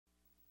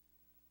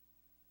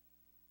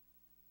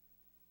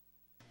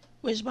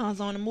Wishbone's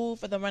on the move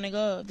for the running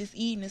of this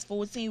evening's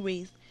 14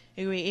 race.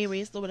 A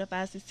race over the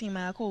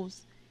 516-mile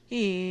course.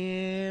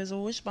 Here's a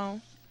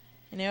Wishbone.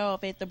 And they're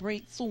off at the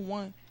break. 2,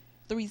 1,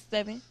 3,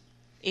 7,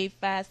 8,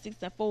 5, 6,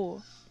 and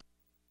 4.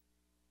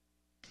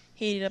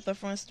 Headed up the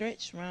front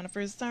stretch. Around the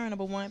first turn,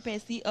 number 1,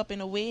 Patsy up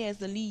and away as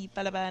the lead,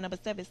 followed by number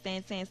 7,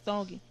 Stan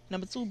Stongy.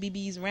 Number 2,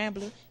 BB's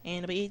Rambler.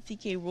 And number 8,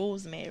 TK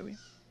Rosemary.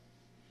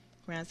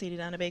 Ground's headed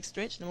down the back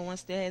stretch. Number 1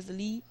 still has the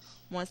lead.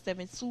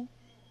 172,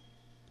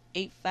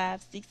 8,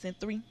 5, 6, and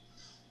 3.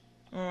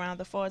 Around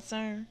the far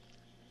turn.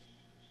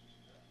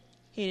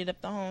 Headed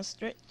up the home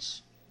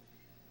stretch.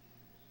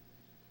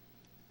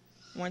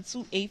 1,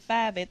 2, 8,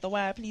 5 at the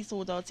wire. Please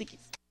hold all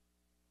tickets.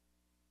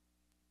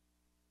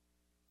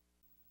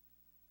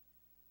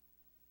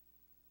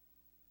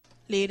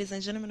 Ladies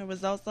and gentlemen, the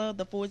results of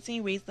the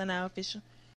 14 race are now official.